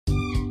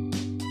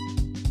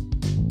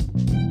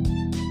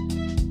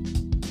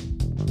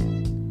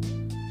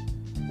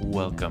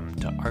Welcome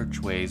to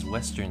Archway's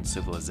Western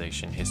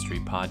Civilization History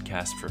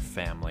Podcast for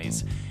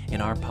families.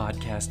 In our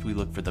podcast, we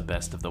look for the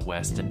best of the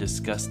West and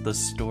discuss the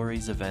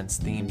stories, events,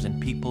 themes,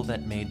 and people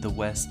that made the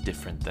West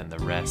different than the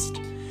rest.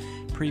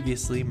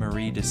 Previously,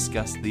 Marie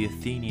discussed the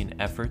Athenian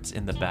efforts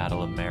in the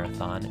Battle of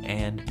Marathon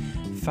and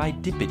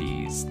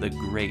Phidippides, the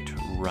Great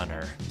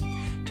Runner.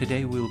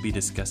 Today we will be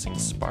discussing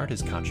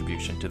Sparta's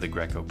contribution to the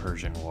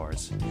Greco-Persian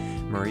Wars.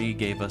 Marie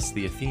gave us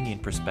the Athenian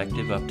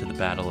perspective up to the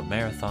Battle of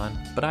Marathon,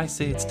 but I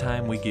say it's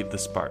time we give the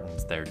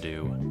Spartans their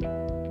due.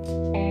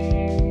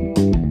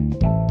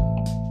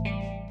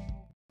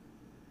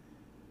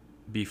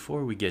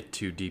 Before we get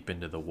too deep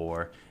into the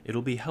war,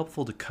 it'll be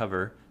helpful to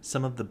cover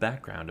some of the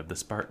background of the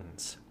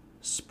Spartans.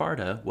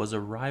 Sparta was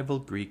a rival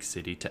Greek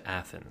city to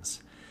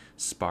Athens.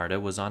 Sparta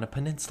was on a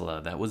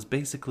peninsula that was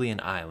basically an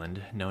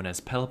island known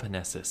as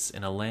Peloponnesus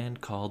in a land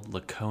called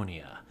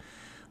Laconia.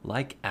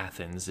 Like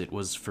Athens, it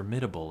was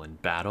formidable in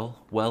battle,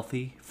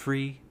 wealthy,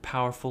 free,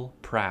 powerful,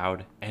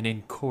 proud, and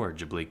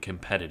incorrigibly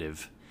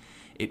competitive.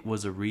 It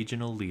was a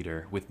regional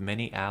leader with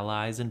many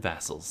allies and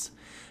vassals,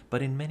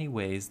 but in many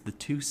ways the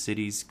two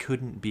cities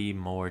couldn't be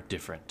more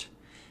different.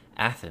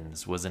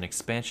 Athens was an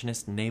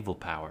expansionist naval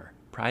power,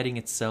 priding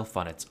itself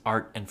on its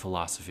art and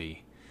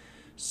philosophy.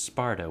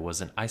 Sparta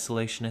was an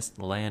isolationist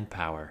land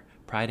power,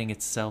 priding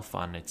itself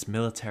on its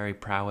military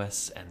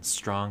prowess and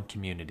strong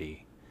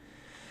community.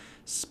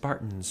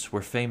 Spartans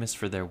were famous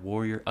for their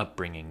warrior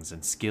upbringings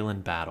and skill in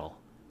battle,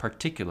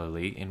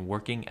 particularly in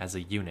working as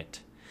a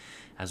unit.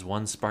 As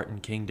one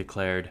Spartan king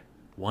declared,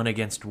 "One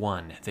against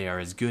one, they are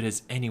as good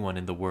as anyone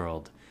in the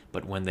world,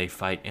 but when they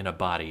fight in a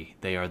body,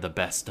 they are the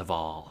best of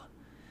all."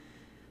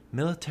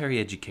 Military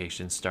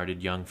education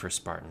started young for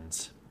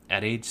Spartans.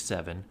 At age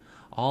 7,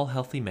 all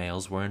healthy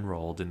males were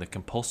enrolled in the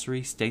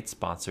compulsory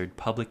state-sponsored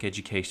public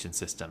education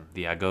system,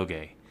 the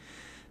agoge.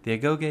 The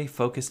agoge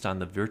focused on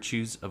the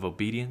virtues of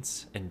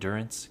obedience,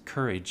 endurance,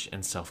 courage,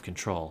 and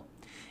self-control.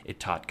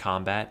 It taught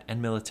combat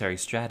and military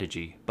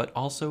strategy, but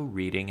also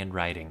reading and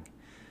writing.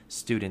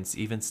 Students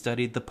even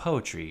studied the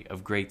poetry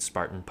of great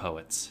Spartan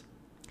poets.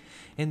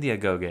 In the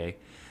agoge,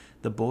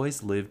 the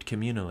boys lived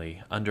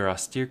communally under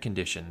austere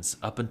conditions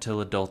up until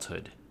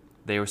adulthood.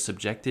 They were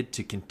subjected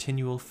to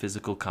continual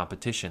physical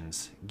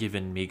competitions,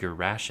 given meager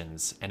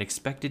rations, and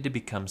expected to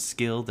become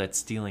skilled at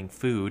stealing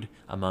food,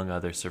 among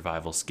other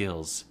survival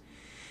skills.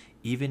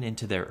 Even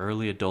into their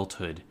early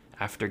adulthood,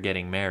 after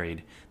getting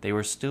married, they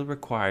were still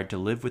required to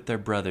live with their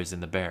brothers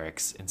in the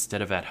barracks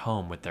instead of at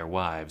home with their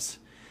wives.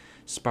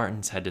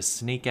 Spartans had to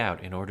sneak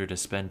out in order to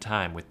spend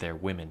time with their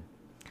women.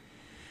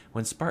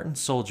 When Spartan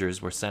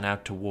soldiers were sent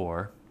out to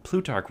war,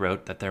 Plutarch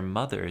wrote that their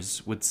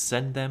mothers would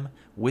send them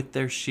with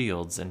their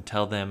shields and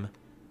tell them,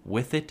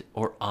 "With it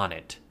or on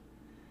it."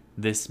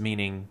 This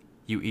meaning,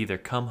 you either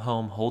come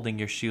home holding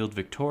your shield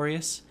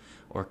victorious,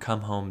 or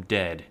come home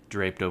dead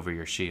draped over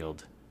your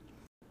shield.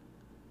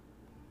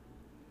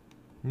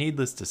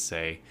 Needless to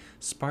say,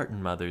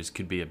 Spartan mothers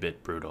could be a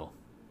bit brutal.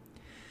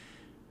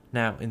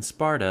 Now, in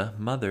Sparta,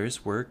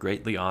 mothers were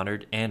greatly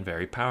honored and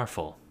very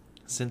powerful.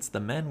 Since the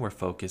men were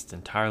focused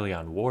entirely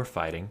on war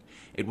fighting,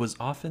 it was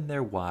often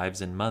their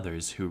wives and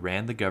mothers who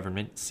ran the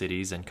government,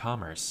 cities, and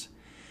commerce.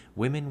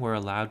 Women were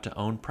allowed to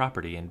own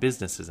property and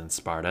businesses in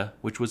Sparta,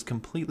 which was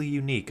completely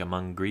unique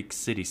among Greek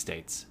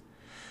city-states.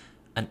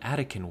 An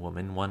Attican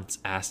woman once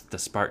asked the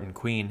Spartan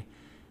queen,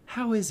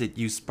 "How is it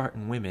you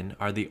Spartan women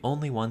are the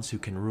only ones who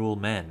can rule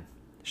men?"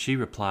 She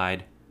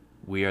replied,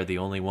 "We are the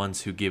only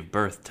ones who give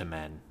birth to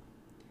men."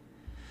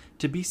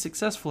 To be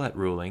successful at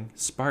ruling,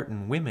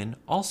 Spartan women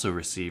also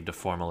received a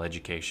formal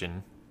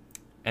education.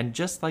 And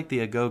just like the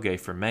agoge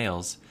for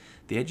males,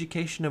 the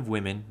education of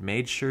women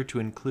made sure to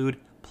include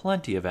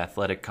plenty of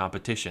athletic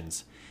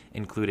competitions,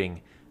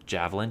 including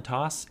javelin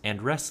toss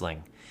and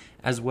wrestling,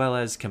 as well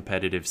as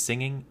competitive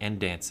singing and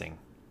dancing.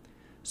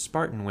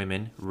 Spartan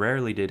women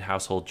rarely did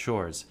household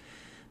chores.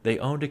 They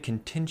owned a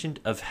contingent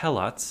of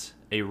helots,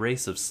 a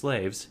race of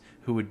slaves,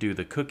 who would do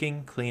the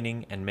cooking,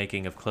 cleaning, and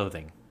making of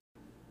clothing.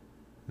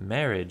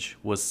 Marriage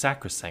was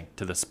sacrosanct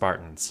to the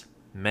Spartans.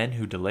 Men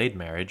who delayed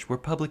marriage were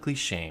publicly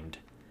shamed.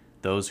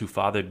 Those who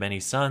fathered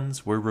many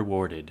sons were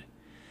rewarded.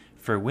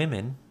 For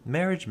women,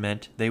 marriage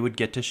meant they would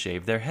get to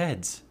shave their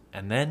heads,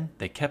 and then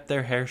they kept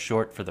their hair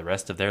short for the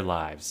rest of their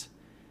lives.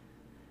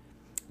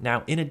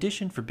 Now, in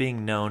addition for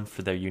being known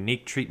for their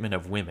unique treatment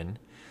of women,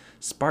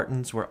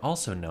 Spartans were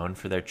also known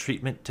for their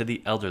treatment to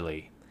the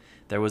elderly.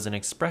 There was an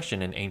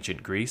expression in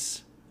ancient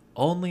Greece,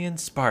 "Only in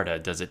Sparta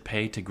does it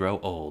pay to grow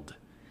old."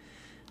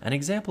 An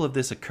example of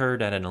this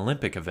occurred at an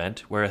Olympic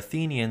event where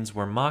Athenians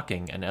were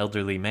mocking an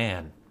elderly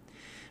man.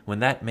 When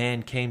that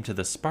man came to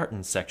the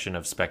Spartan section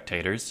of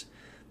spectators,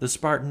 the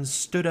Spartans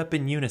stood up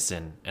in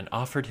unison and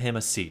offered him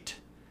a seat.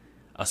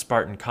 A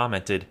Spartan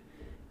commented,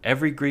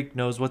 "Every Greek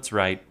knows what's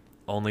right,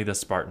 only the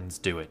Spartans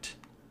do it."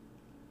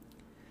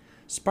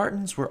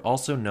 Spartans were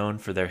also known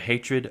for their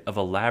hatred of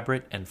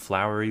elaborate and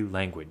flowery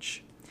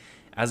language.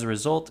 As a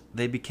result,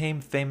 they became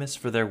famous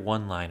for their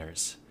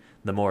one-liners.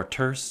 The more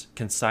terse,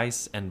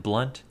 concise, and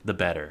blunt, the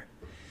better.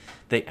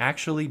 They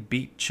actually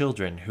beat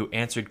children who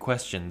answered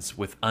questions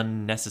with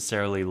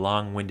unnecessarily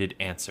long-winded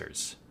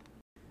answers.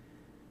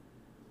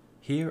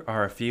 Here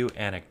are a few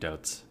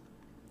anecdotes.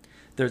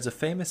 There's a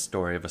famous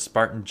story of a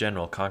Spartan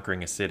general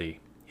conquering a city.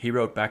 He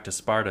wrote back to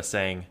Sparta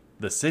saying,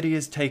 "The city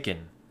is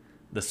taken."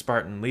 The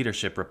Spartan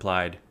leadership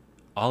replied,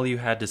 "All you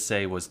had to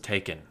say was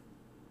taken."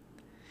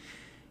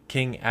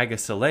 King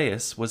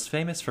Agesilaus was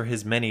famous for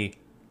his many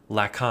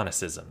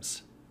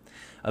laconicisms.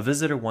 A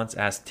visitor once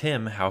asked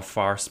him how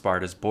far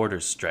Sparta's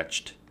borders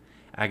stretched.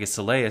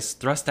 Agesilaus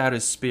thrust out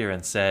his spear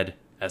and said,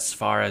 "As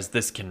far as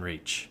this can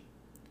reach."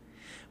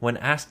 When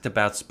asked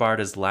about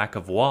Sparta's lack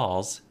of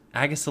walls,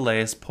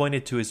 Agesilaus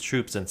pointed to his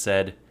troops and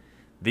said,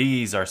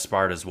 "These are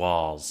Sparta's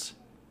walls."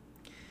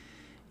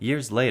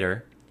 Years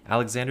later,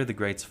 Alexander the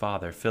Great's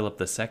father,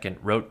 Philip II,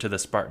 wrote to the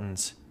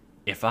Spartans,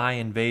 "If I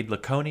invade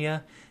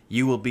Laconia,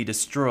 you will be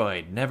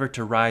destroyed, never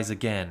to rise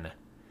again."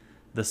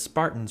 The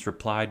Spartans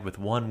replied with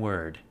one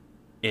word,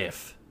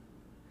 "If."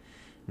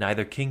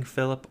 Neither King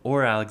Philip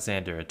or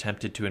Alexander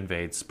attempted to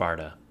invade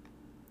Sparta.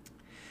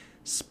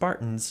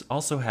 Spartans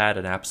also had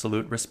an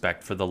absolute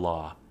respect for the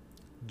law.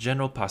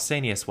 General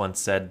Pausanias once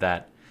said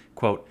that,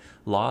 quote,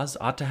 "Laws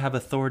ought to have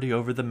authority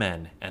over the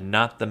men, and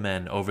not the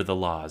men over the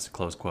laws,"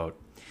 close quote.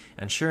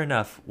 And sure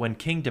enough, when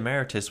King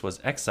Demaratus was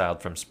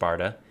exiled from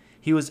Sparta,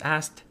 he was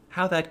asked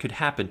how that could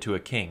happen to a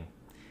king.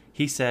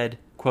 He said,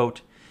 quote,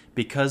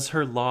 "Because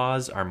her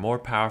laws are more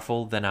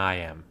powerful than I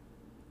am."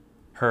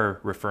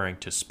 Her referring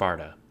to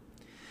Sparta.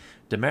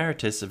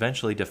 Demaratus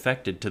eventually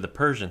defected to the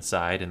Persian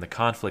side in the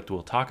conflict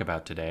we'll talk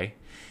about today,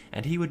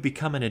 and he would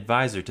become an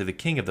advisor to the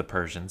king of the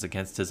Persians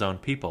against his own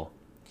people.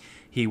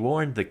 He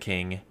warned the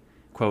king,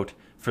 quote,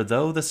 "For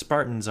though the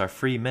Spartans are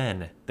free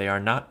men, they are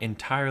not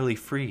entirely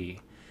free.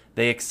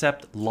 They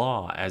accept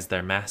law as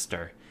their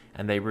master,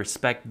 and they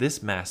respect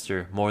this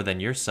master more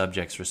than your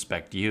subjects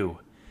respect you.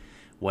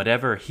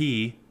 Whatever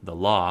he, the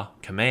law,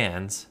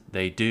 commands,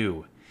 they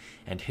do,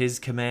 and his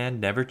command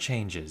never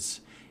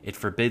changes. It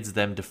forbids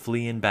them to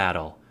flee in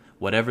battle,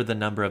 whatever the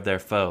number of their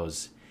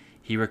foes.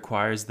 He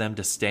requires them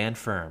to stand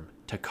firm,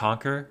 to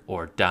conquer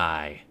or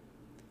die."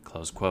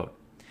 Close quote.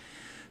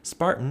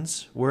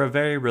 Spartans were a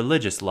very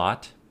religious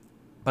lot,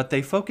 but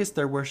they focused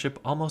their worship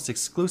almost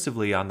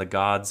exclusively on the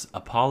gods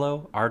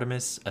Apollo,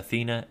 Artemis,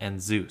 Athena,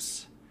 and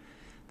Zeus.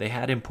 They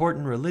had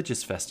important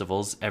religious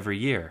festivals every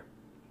year.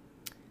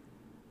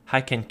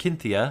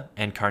 Hyacinthiae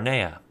and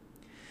Carneia.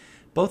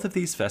 Both of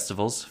these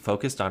festivals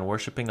focused on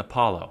worshiping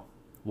Apollo.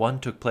 One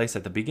took place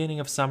at the beginning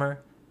of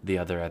summer, the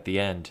other at the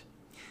end.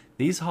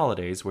 These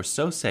holidays were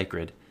so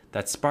sacred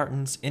that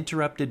Spartans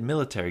interrupted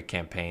military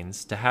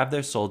campaigns to have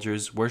their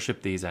soldiers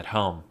worship these at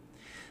home.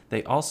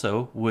 They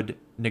also would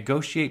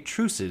negotiate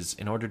truces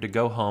in order to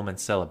go home and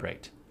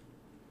celebrate.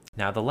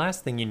 Now, the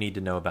last thing you need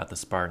to know about the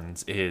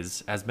Spartans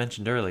is, as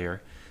mentioned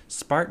earlier,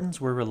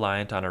 Spartans were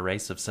reliant on a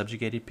race of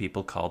subjugated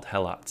people called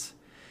Helots.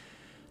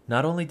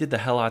 Not only did the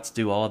Helots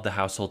do all of the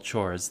household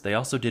chores, they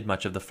also did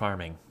much of the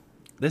farming.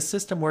 This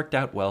system worked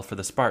out well for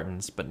the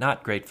Spartans, but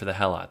not great for the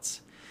Helots.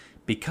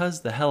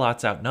 Because the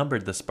Helots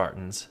outnumbered the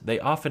Spartans, they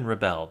often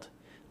rebelled.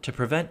 To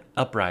prevent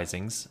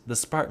uprisings, the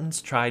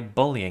Spartans tried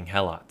bullying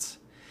Helots.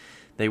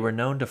 They were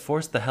known to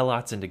force the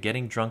Helots into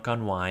getting drunk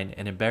on wine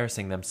and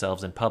embarrassing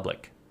themselves in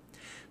public.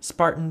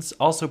 Spartans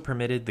also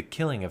permitted the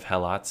killing of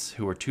Helots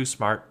who were too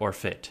smart or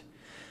fit.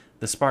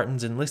 The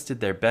Spartans enlisted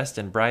their best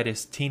and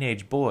brightest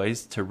teenage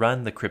boys to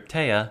run the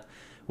Crypteia,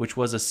 which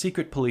was a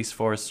secret police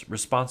force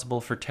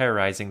responsible for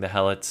terrorizing the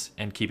Helots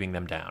and keeping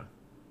them down.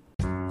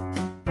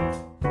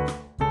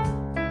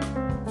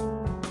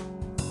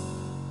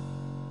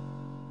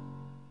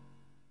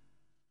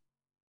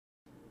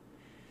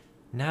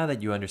 Now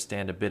that you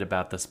understand a bit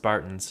about the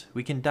Spartans,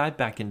 we can dive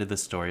back into the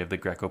story of the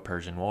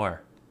Greco-Persian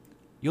War.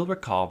 You'll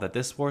recall that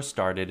this war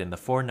started in the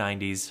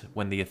 490s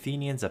when the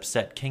Athenians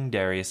upset King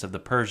Darius of the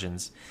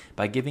Persians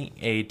by giving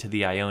aid to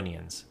the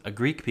Ionians, a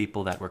Greek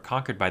people that were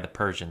conquered by the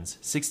Persians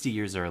 60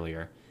 years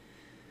earlier.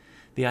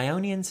 The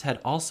Ionians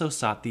had also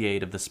sought the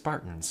aid of the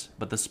Spartans,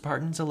 but the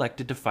Spartans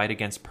elected to fight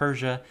against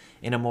Persia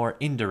in a more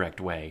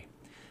indirect way.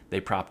 They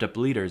propped up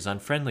leaders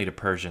unfriendly to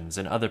Persians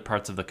in other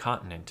parts of the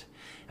continent,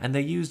 and they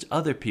used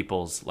other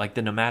peoples like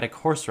the nomadic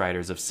horse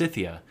riders of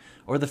Scythia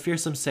or the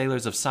fearsome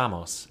sailors of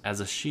Samos as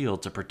a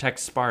shield to protect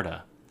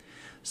Sparta.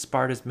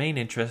 Sparta's main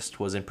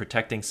interest was in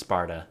protecting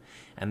Sparta,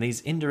 and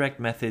these indirect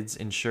methods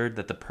ensured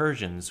that the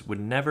Persians would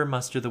never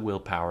muster the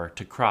willpower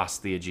to cross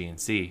the Aegean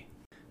Sea.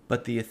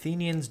 But the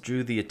Athenians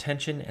drew the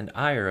attention and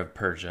ire of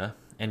Persia,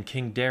 and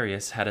King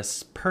Darius had a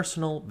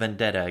personal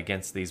vendetta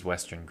against these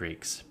Western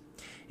Greeks.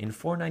 In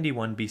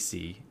 491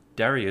 BC,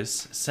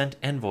 Darius sent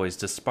envoys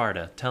to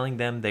Sparta, telling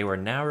them they were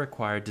now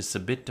required to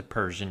submit to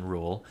Persian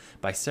rule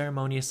by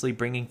ceremoniously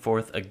bringing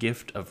forth a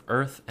gift of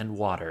earth and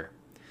water.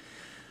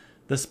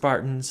 The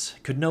Spartans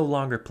could no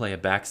longer play a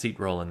backseat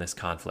role in this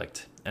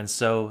conflict, and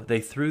so they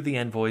threw the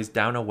envoys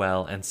down a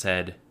well and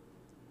said,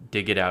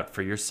 "Dig it out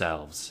for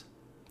yourselves."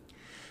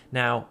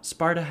 Now,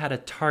 Sparta had a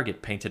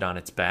target painted on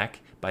its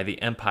back, by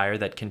the empire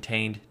that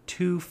contained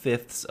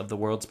 2/5 of the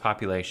world's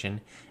population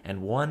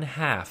and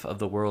 1/2 of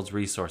the world's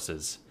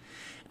resources,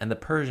 and the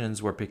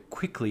Persians were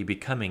quickly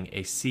becoming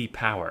a sea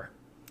power.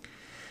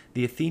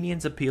 The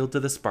Athenians appealed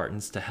to the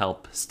Spartans to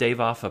help stave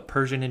off a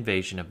Persian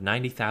invasion of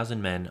 90,000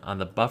 men on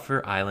the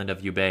buffer island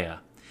of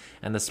Euboea,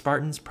 and the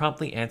Spartans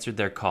promptly answered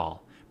their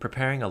call,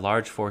 preparing a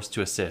large force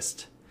to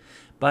assist.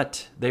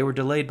 But they were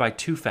delayed by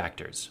two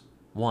factors.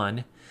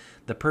 One,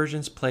 the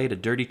Persians played a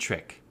dirty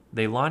trick.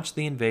 They launched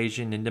the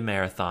invasion into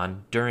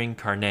Marathon during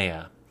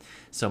Carnea,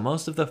 so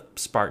most of the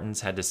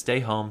Spartans had to stay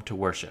home to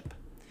worship.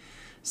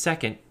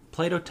 Second,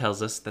 Plato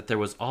tells us that there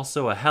was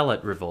also a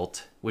Helot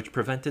revolt, which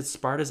prevented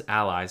Sparta's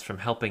allies from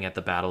helping at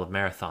the Battle of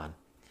Marathon.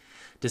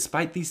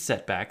 Despite these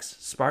setbacks,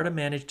 Sparta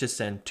managed to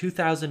send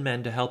 2,000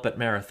 men to help at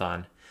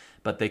Marathon,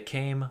 but they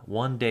came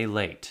one day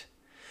late.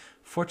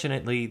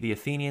 Fortunately, the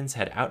Athenians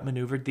had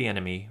outmaneuvered the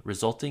enemy,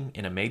 resulting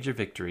in a major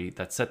victory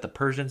that set the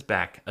Persians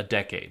back a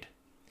decade.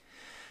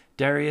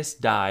 Darius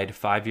died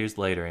 5 years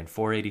later in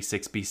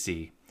 486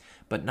 BC,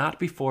 but not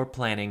before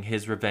planning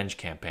his revenge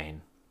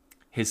campaign.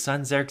 His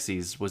son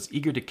Xerxes was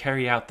eager to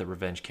carry out the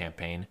revenge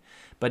campaign,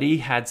 but he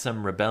had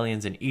some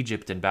rebellions in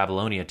Egypt and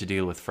Babylonia to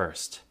deal with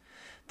first.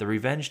 The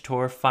revenge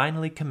tour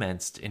finally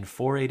commenced in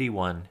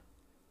 481,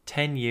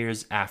 10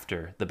 years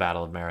after the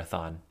Battle of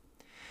Marathon.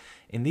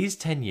 In these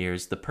 10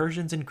 years, the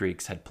Persians and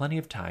Greeks had plenty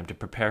of time to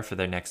prepare for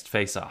their next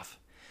face-off.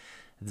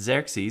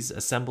 Xerxes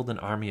assembled an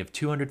army of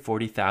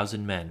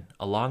 240,000 men,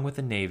 along with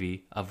a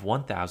navy of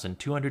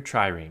 1,200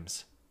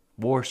 triremes,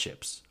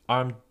 warships,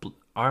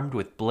 armed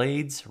with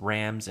blades,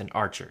 rams, and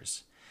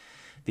archers.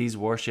 These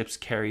warships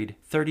carried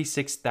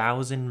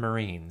 36,000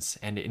 marines,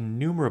 and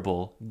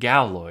innumerable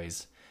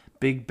galloys,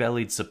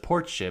 big-bellied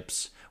support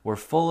ships, were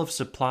full of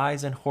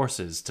supplies and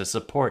horses to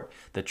support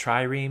the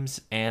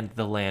triremes and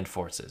the land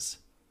forces.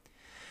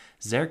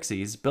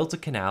 Xerxes built a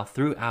canal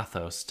through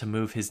Athos to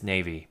move his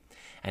navy,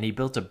 and he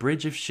built a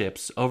bridge of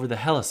ships over the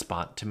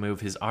Hellespont to move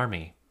his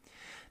army.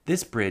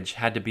 This bridge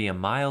had to be a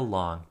mile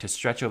long to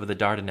stretch over the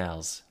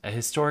Dardanelles, a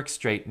historic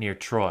strait near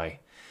Troy.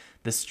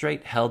 The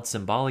strait held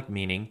symbolic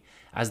meaning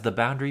as the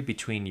boundary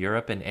between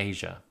Europe and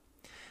Asia.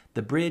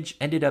 The bridge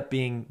ended up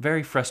being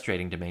very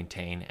frustrating to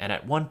maintain, and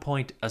at one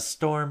point a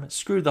storm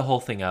screwed the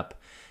whole thing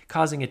up,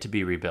 causing it to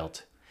be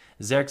rebuilt.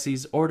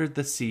 Xerxes ordered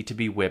the sea to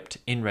be whipped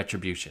in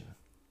retribution.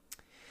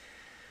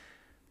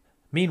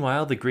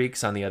 Meanwhile, the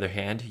Greeks, on the other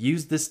hand,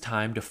 used this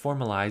time to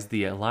formalize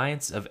the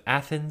alliance of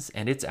Athens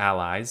and its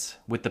allies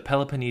with the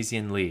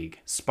Peloponnesian League,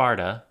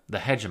 Sparta, the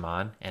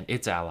hegemon, and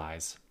its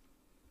allies.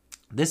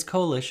 This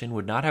coalition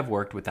would not have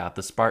worked without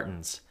the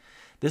Spartans.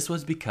 This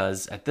was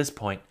because, at this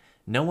point,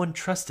 no one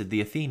trusted the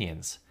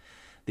Athenians.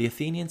 The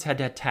Athenians had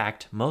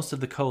attacked most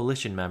of the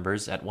coalition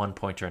members at one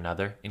point or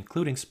another,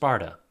 including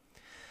Sparta.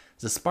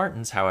 The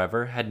Spartans,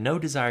 however, had no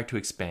desire to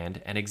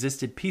expand and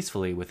existed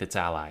peacefully with its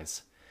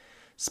allies.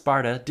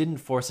 Sparta didn't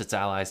force its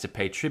allies to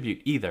pay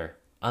tribute either,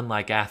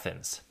 unlike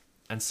Athens.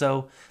 And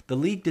so, the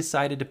League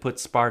decided to put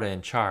Sparta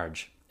in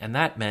charge, and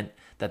that meant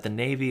that the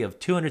navy of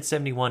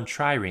 271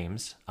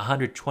 triremes,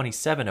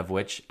 127 of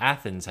which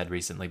Athens had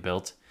recently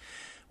built,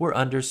 were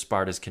under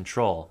Sparta's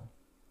control.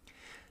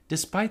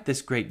 Despite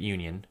this great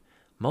union,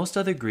 most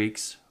other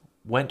Greeks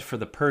went for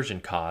the Persian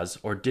cause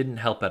or didn't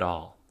help at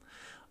all.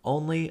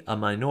 Only a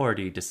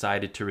minority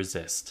decided to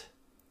resist.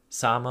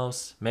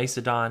 Samos,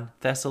 Macedon,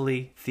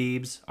 Thessaly,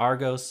 Thebes,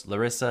 Argos,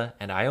 Larissa,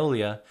 and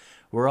Iolia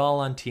were all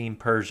on Team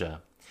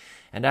Persia.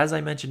 And as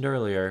I mentioned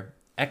earlier,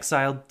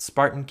 exiled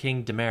Spartan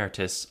king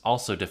Demaratus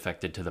also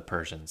defected to the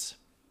Persians.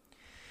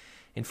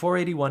 In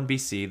 481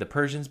 BC, the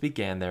Persians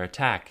began their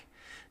attack.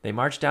 They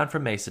marched down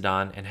from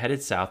Macedon and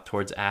headed south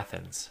towards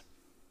Athens.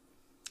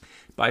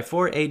 By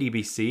 480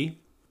 BC,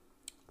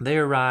 they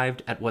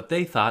arrived at what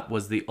they thought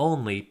was the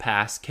only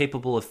pass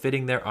capable of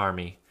fitting their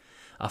army,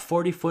 a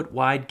 40-foot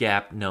wide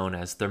gap known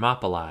as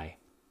Thermopylae,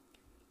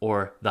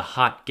 or the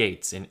Hot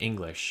Gates in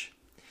English.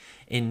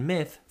 In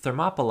myth,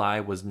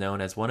 Thermopylae was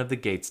known as one of the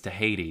gates to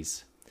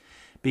Hades.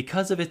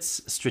 Because of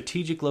its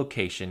strategic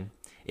location,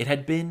 it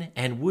had been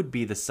and would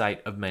be the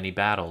site of many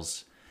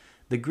battles.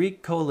 The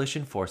Greek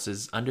coalition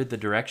forces, under the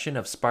direction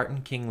of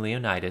Spartan king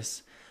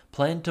Leonidas,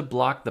 planned to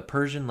block the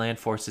Persian land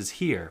forces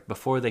here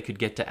before they could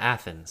get to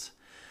Athens.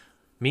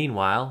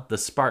 Meanwhile, the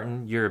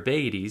Spartan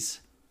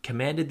Eurybates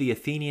commanded the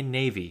Athenian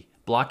navy,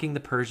 blocking the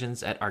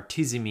Persians at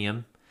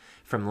Artesimium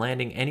from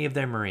landing any of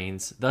their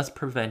marines, thus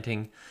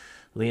preventing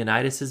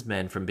Leonidas's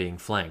men from being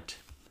flanked.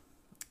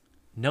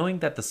 Knowing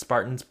that the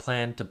Spartans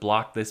planned to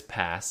block this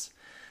pass,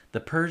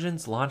 the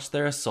Persians launched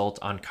their assault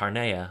on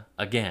Carnea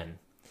again.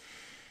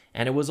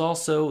 And it was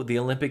also the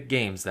Olympic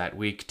Games that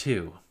week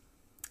too.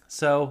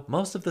 So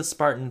most of the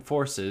Spartan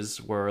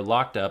forces were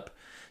locked up,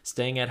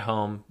 staying at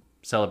home,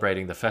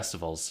 celebrating the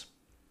festivals.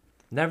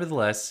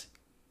 Nevertheless,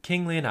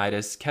 King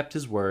Leonidas kept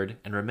his word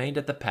and remained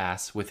at the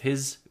pass with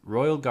his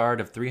royal guard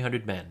of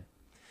 300 men.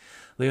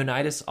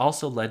 Leonidas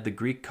also led the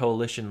Greek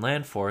coalition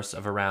land force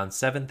of around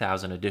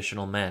 7,000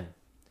 additional men.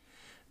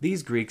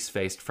 These Greeks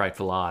faced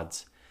frightful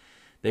odds.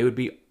 They would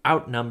be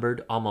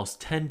outnumbered almost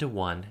 10 to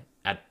 1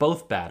 at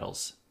both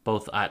battles,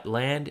 both at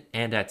land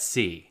and at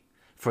sea,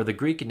 for the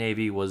Greek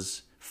navy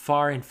was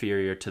far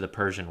inferior to the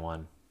Persian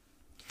one.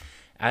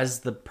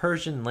 As the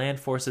Persian land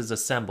forces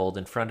assembled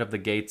in front of the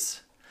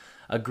gates,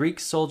 a Greek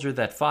soldier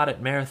that fought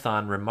at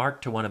Marathon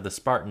remarked to one of the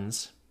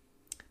Spartans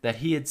that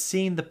he had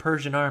seen the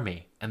Persian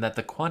army and that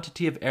the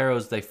quantity of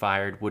arrows they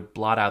fired would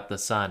blot out the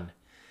sun.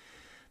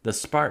 The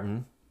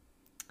Spartan,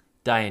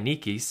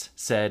 Dionysius,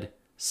 said,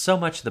 "So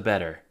much the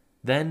better.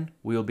 Then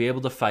we will be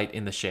able to fight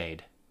in the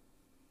shade."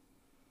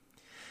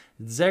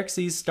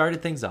 Xerxes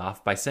started things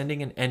off by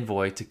sending an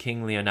envoy to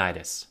King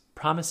Leonidas,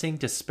 promising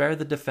to spare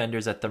the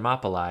defenders at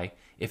Thermopylae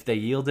if they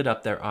yielded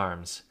up their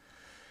arms.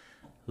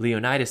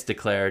 Leonidas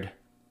declared,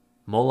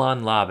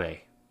 "Molon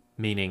labe,"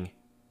 meaning,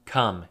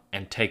 "Come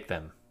and take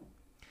them."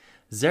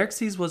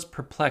 Xerxes was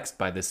perplexed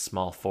by this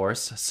small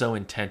force, so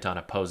intent on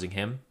opposing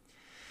him.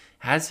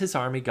 As his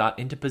army got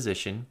into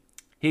position,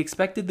 he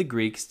expected the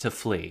Greeks to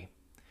flee.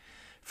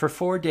 For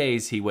 4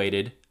 days he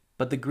waited,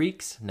 but the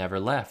Greeks never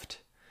left.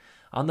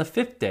 On the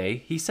 5th day,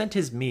 he sent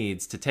his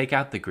Medes to take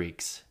out the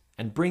Greeks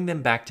and bring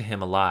them back to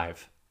him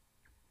alive.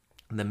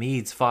 The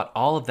Medes fought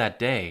all of that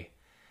day,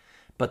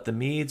 but the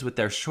Medes with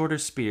their shorter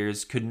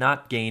spears could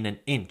not gain an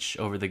inch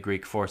over the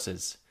Greek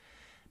forces.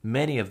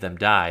 Many of them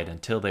died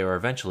until they were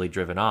eventually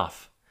driven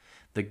off.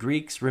 The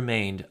Greeks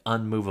remained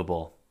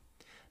unmovable.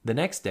 The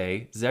next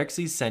day,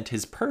 Xerxes sent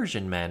his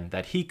Persian men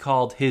that he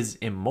called his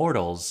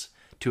immortals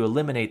to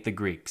eliminate the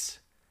Greeks,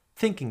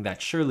 thinking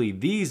that surely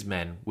these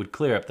men would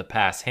clear up the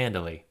pass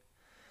handily.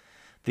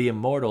 The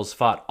immortals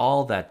fought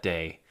all that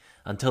day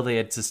until they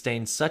had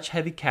sustained such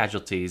heavy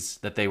casualties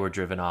that they were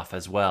driven off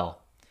as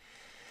well.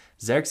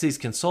 Xerxes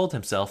consoled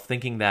himself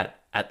thinking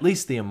that at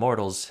least the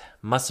immortals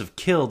must have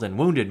killed and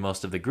wounded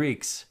most of the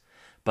Greeks,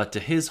 but to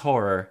his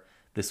horror,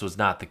 this was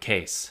not the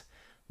case.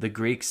 The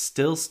Greeks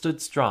still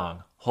stood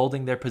strong,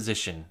 holding their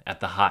position at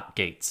the hot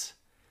gates.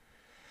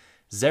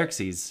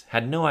 Xerxes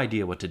had no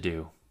idea what to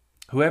do.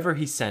 Whoever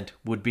he sent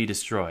would be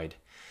destroyed,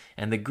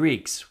 and the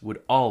Greeks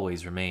would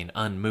always remain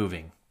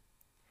unmoving.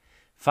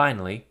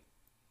 Finally,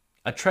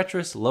 a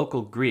treacherous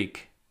local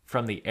Greek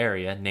from the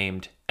area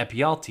named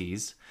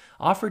Ephialtes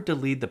offered to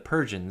lead the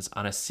Persians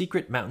on a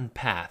secret mountain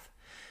path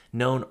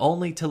known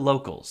only to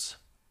locals.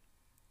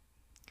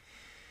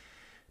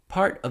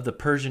 Part of the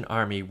Persian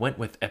army went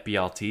with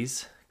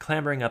Ephialtes,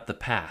 clambering up the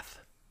path.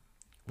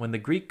 When the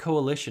Greek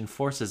coalition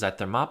forces at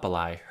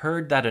Thermopylae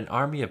heard that an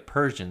army of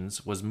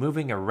Persians was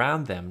moving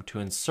around them to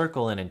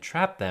encircle and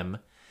entrap them,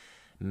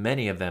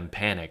 many of them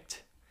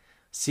panicked.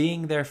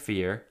 Seeing their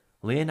fear,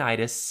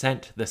 Leonidas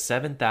sent the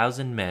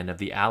 7,000 men of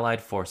the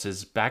allied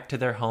forces back to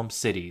their home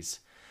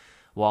cities,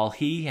 while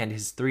he and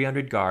his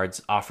 300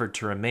 guards offered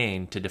to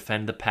remain to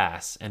defend the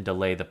pass and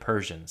delay the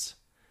Persians.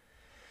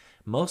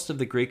 Most of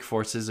the Greek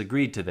forces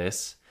agreed to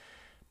this,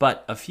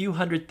 but a few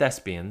hundred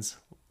Thespians,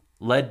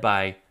 led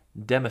by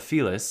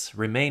Thermopylae,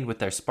 remained with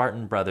their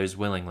Spartan brothers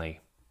willingly,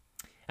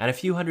 and a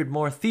few hundred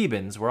more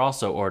Thebans were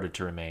also ordered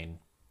to remain.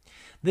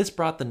 This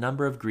brought the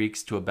number of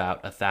Greeks to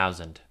about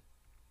 1,000.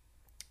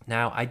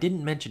 Now, I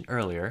didn't mention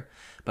earlier,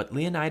 but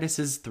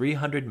Leonidas's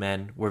 300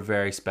 men were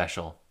very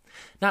special.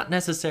 Not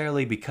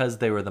necessarily because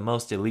they were the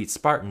most elite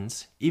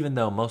Spartans, even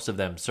though most of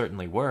them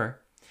certainly were.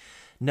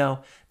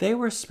 No, they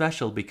were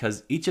special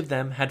because each of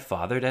them had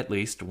fathered at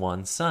least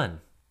one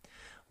son.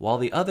 While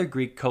the other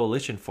Greek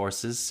coalition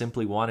forces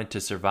simply wanted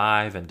to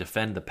survive and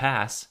defend the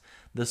pass,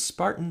 the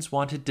Spartans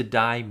wanted to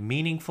die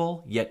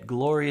meaningful yet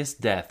glorious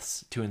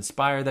deaths to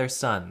inspire their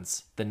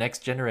sons, the next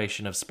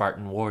generation of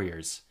Spartan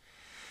warriors.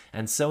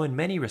 And so in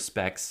many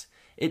respects,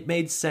 it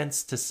made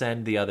sense to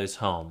send the others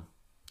home,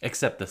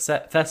 except the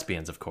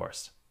Thespians, of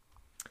course.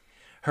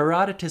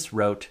 Herodotus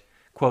wrote,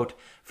 quote,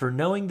 "For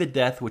knowing the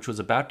death which was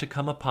about to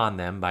come upon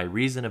them by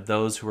reason of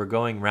those who were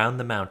going round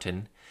the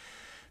mountain,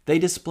 they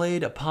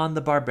displayed upon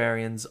the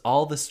barbarians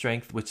all the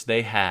strength which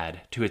they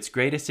had, to its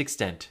greatest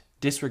extent,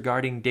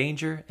 disregarding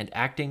danger and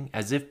acting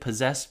as if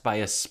possessed by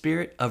a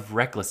spirit of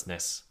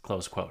recklessness."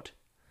 Close quote.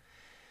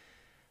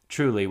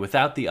 Truly,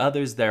 without the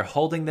others there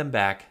holding them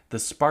back, the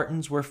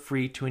Spartans were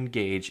free to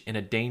engage in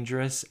a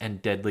dangerous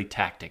and deadly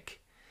tactic.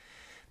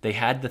 They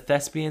had the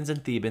Thespians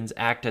and Thebans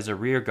act as a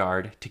rear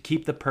guard to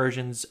keep the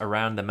Persians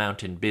around the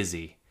mountain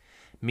busy.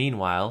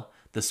 Meanwhile,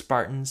 the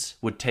Spartans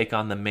would take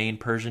on the main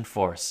Persian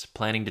force,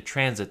 planning to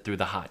transit through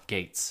the hot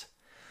gates.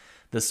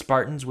 The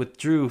Spartans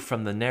withdrew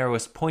from the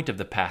narrowest point of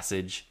the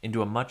passage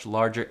into a much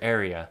larger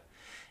area.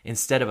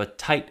 Instead of a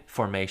tight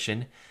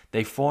formation,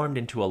 they formed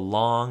into a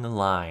long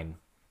line.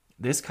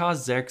 This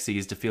caused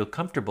Xerxes to feel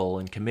comfortable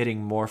in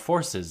committing more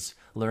forces,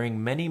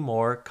 luring many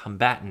more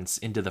combatants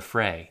into the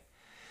fray.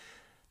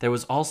 There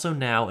was also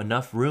now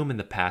enough room in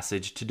the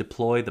passage to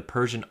deploy the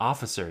Persian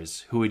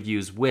officers, who would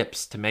use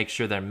whips to make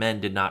sure their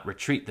men did not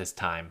retreat this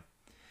time.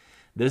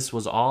 This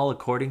was all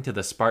according to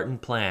the Spartan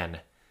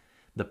plan.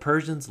 The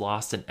Persians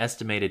lost an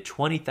estimated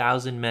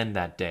 20,000 men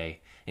that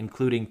day,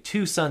 including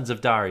 2 sons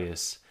of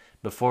Darius,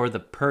 before the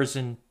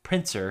Persian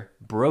pincer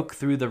broke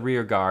through the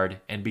rear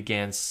guard and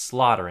began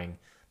slaughtering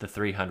the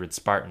 300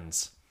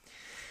 Spartans.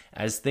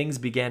 As things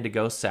began to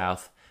go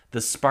south,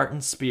 The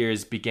Spartan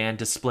spears began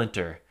to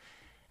splinter,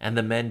 and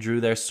the men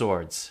drew their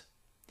swords.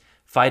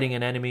 Fighting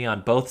an enemy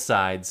on both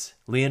sides,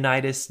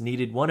 Leonidas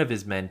needed one of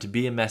his men to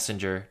be a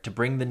messenger to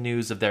bring the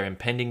news of their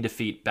impending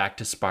defeat back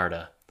to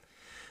Sparta.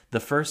 The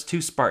first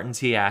 2 Spartans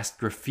he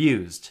asked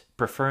refused,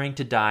 preferring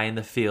to die in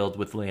the field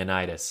with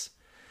Leonidas.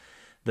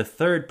 The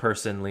third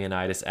person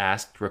Leonidas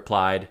asked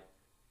replied,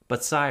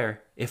 "But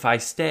sire, if I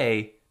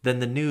stay, then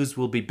the news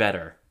will be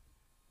better."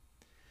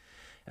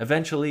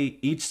 Eventually,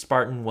 each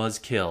Spartan was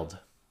killed,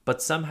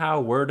 but somehow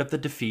word of the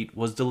defeat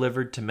was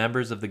delivered to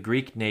members of the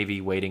Greek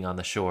navy waiting on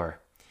the shore.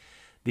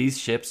 These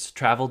ships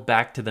traveled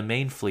back to the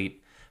main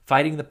fleet,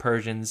 fighting the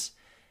Persians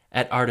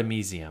at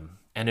Artemisium,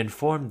 and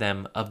informed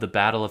them of the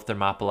Battle of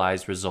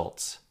Thermopylae's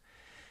results.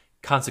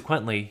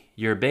 Consequently,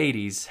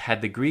 Eurybates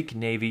had the Greek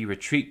navy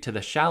retreat to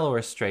the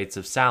shallower straits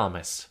of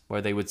Salamis,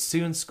 where they would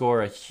soon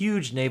score a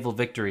huge naval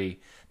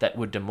victory that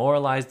would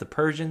demoralize the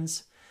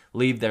Persians,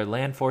 leave their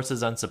land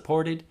forces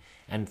unsupported,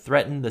 and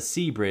threaten the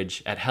sea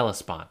bridge at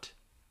Hellespont.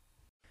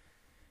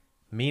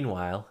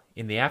 Meanwhile,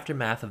 in the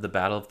aftermath of the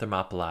Battle of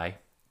Thermopylae,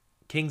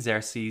 King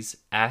Xerxes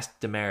asked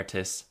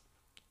Demaratus,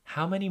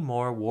 "How many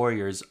more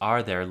warriors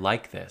are there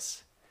like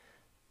this?"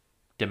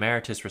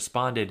 Demaratus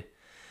responded,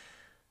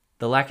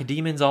 "The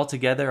Lacedaemons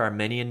altogether are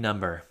many in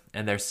number,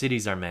 and their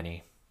cities are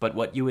many. But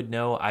what you would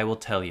know I will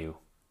tell you.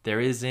 There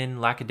is in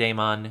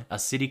Lacedaemon a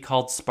city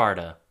called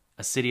Sparta,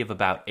 a city of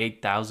about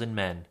 8,000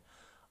 men,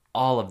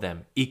 all of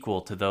them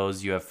equal to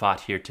those you have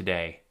fought here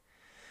today.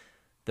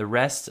 The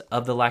rest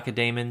of the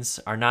Lacedaemons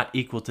are not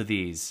equal to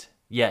these,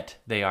 yet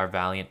they are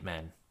valiant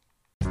men."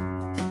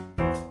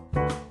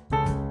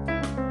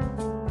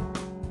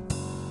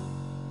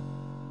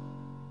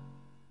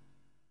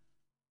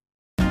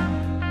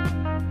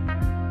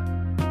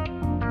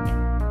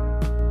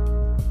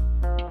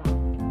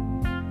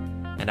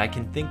 And I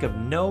can think of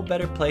no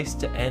better place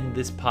to end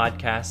this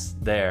podcast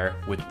there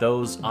with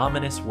those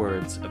ominous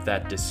words of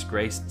that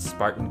disgraced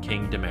Spartan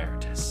king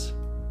Demaratus.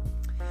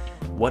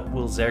 What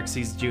will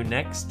Xerxes do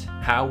next?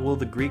 How will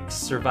the Greeks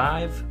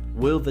survive?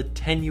 Will the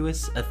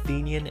tenuous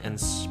Athenian and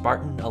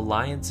Spartan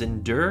alliance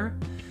endure?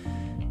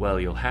 Well,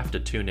 you'll have to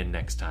tune in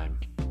next time.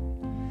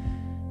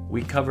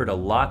 We covered a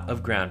lot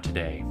of ground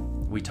today.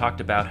 We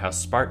talked about how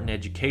Spartan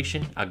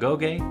education,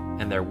 agoge,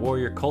 and their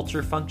warrior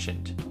culture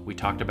functioned. We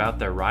talked about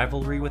their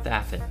rivalry with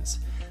Athens,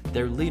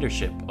 their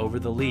leadership over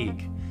the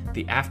league,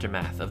 the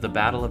aftermath of the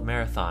Battle of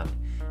Marathon,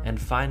 and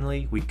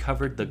finally, we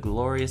covered the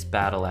glorious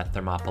battle at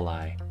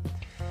Thermopylae.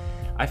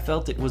 I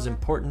felt it was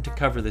important to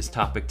cover this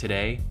topic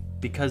today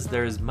because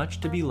there is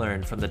much to be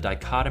learned from the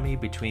dichotomy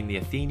between the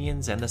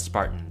Athenians and the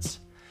Spartans.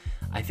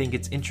 I think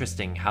it's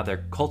interesting how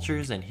their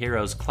cultures and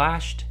heroes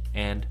clashed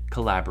and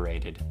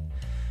collaborated.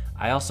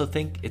 I also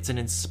think it's an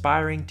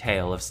inspiring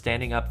tale of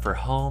standing up for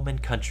home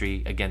and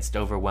country against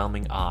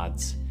overwhelming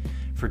odds.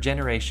 For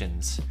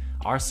generations,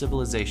 our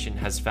civilization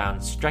has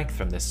found strength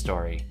from this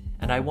story,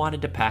 and I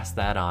wanted to pass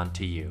that on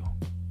to you.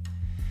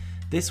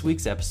 This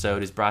week's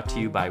episode is brought to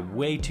you by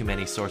way too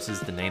many sources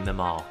to name them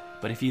all,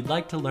 but if you'd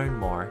like to learn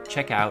more,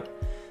 check out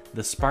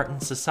the Spartan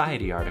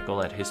Society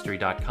article at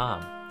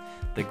history.com,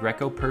 the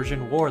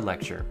Greco-Persian War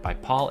lecture by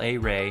Paul A.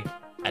 Ray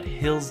at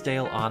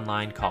Hillsdale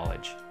Online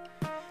College.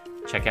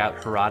 Check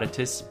out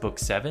Herodotus Book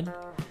 7.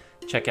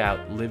 Check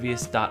out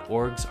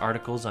Livius.org's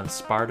articles on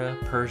Sparta,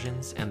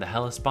 Persians, and the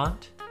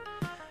Hellespont.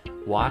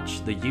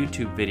 Watch the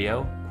YouTube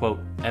video, quote,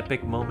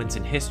 Epic Moments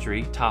in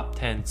History, Top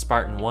 10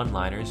 Spartan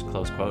One-Liners,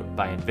 close quote,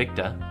 by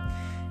Invicta.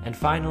 And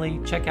finally,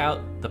 check out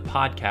the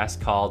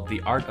podcast called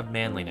The Art of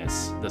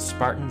Manliness, The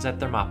Spartans at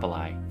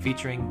Thermopylae,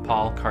 featuring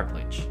Paul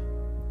Cartledge.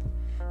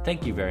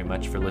 Thank you very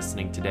much for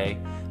listening today.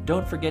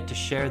 Don't forget to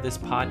share this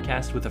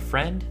podcast with a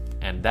friend,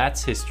 and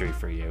that's history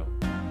for you.